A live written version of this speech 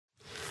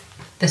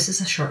This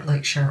is a short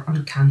lecture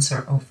on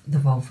cancer of the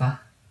vulva.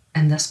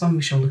 In this one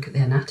we shall look at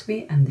the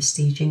anatomy and the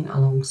staging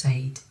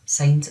alongside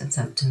signs and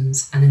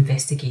symptoms and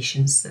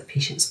investigations that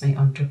patients might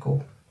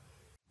undergo.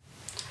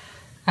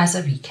 As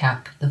a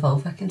recap, the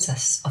vulva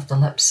consists of the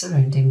lips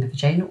surrounding the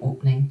vaginal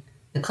opening,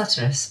 the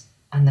clitoris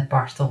and the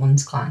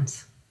Bartholin's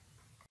glands.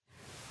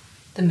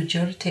 The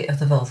majority of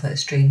the vulva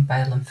is drained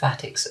by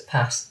lymphatics that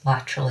pass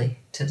laterally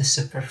to the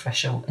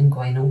superficial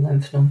inguinal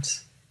lymph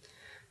nodes.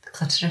 The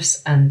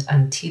clitoris and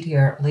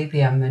anterior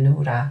labia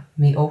minora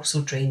may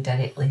also drain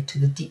directly to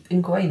the deep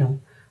inguinal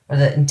or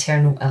the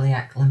internal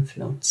iliac lymph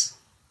nodes.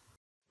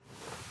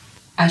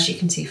 As you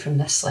can see from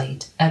this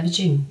slide,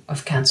 imaging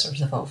of cancer of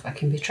the vulva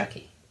can be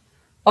tricky.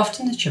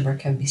 Often the tumour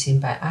can be seen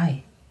by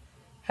eye.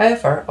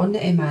 However, on the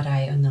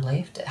MRI on the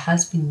left, it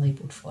has been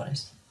labelled for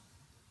us.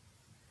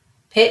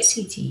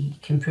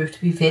 PET-CT can prove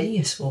to be very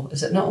useful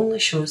as it not only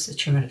shows the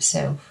tumour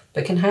itself,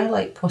 but can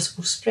highlight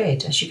possible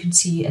spread, as you can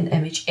see in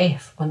image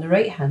F on the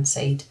right-hand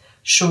side,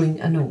 showing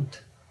a node.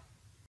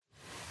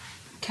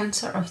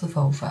 Cancer of the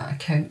vulva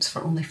accounts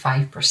for only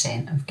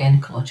 5% of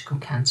gynecological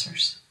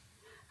cancers,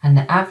 and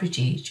the average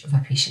age of a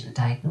patient at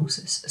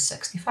diagnosis is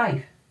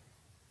 65.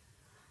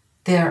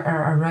 There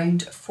are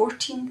around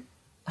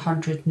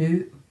 1,400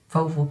 new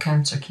vulval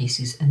cancer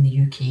cases in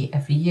the UK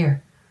every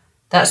year.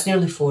 That's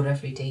nearly 4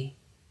 every day.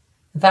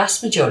 The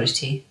vast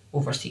majority,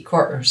 over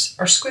 3/4,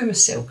 are squamous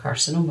cell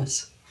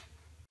carcinomas.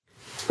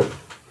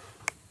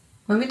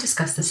 When we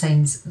discuss the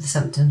signs, the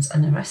symptoms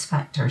and the risk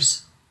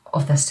factors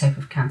of this type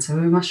of cancer,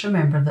 we must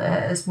remember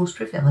that it is most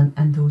prevalent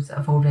in those that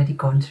have already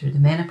gone through the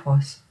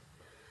menopause.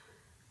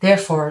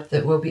 Therefore,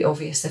 it will be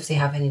obvious if they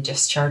have any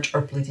discharge or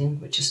bleeding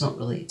which is not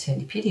related to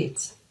any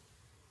periods.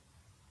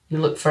 You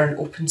look for an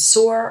open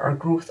sore or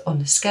growth on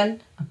the skin,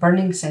 a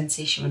burning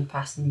sensation when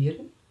passing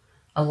urine,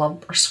 a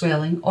lump or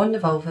swelling on the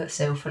vulva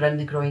itself or in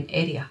the groin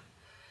area,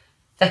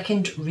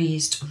 thickened,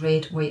 raised,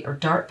 red, white or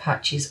dark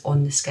patches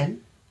on the skin,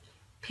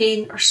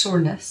 pain or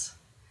soreness,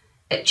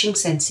 itching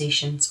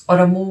sensations, or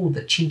a mole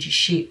that changes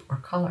shape or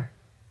colour.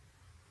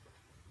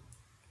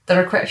 There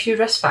are quite a few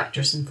risk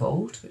factors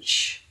involved,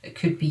 which it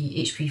could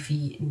be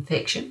HPV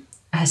infection,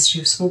 a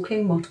history of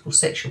smoking, multiple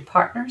sexual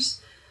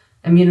partners,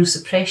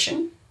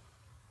 immunosuppression,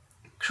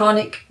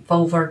 chronic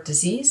vulvar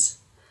disease,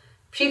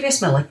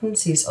 previous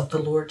malignancies of the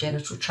lower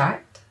genital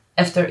tract,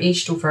 if they're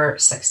aged over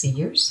 60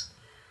 years.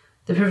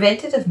 The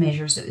preventative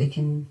measures that they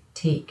can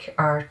take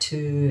are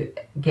to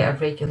get a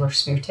regular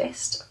smear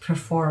test,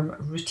 perform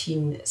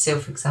routine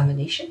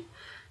self-examination,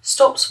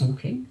 stop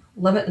smoking,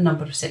 limit the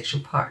number of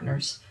sexual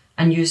partners,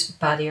 and use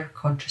barrier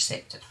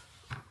contraceptive.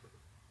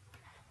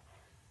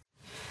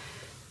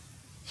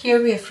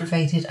 Here we have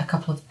provided a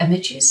couple of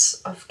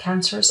images of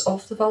cancers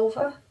of the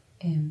vulva.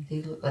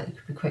 They look like they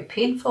could be quite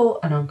painful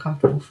and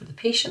uncomfortable for the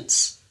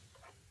patients.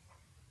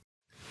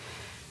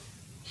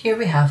 Here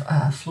we have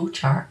a flow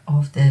chart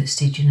of the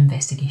staging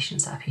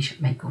investigations that a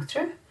patient might go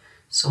through.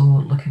 So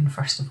looking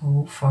first of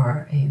all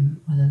for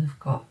whether they've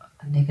got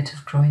a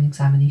negative groin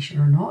examination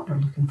or not, or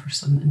looking for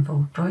some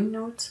involved groin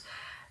nodes.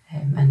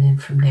 And then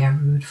from there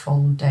we would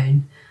follow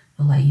down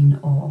the line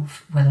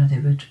of whether they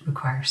would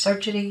require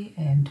surgery,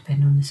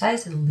 depending on the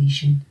size of the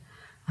lesion,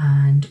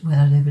 and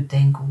whether they would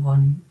then go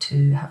on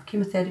to have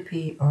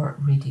chemotherapy or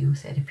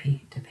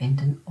radiotherapy,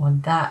 dependent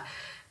on that.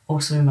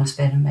 Also, we must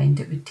bear in mind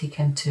it would take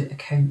into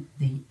account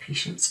the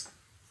patient's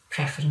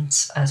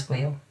preference as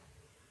well.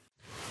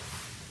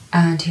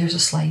 And here's a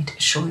slide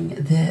showing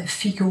the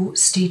FIGO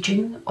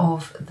staging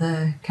of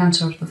the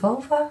cancer of the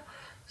vulva.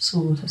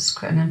 So this is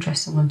quite an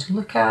interesting one to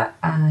look at,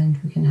 and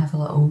we can have a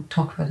little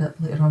talk about it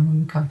later on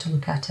when we come to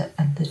look at it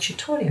in the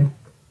tutorial.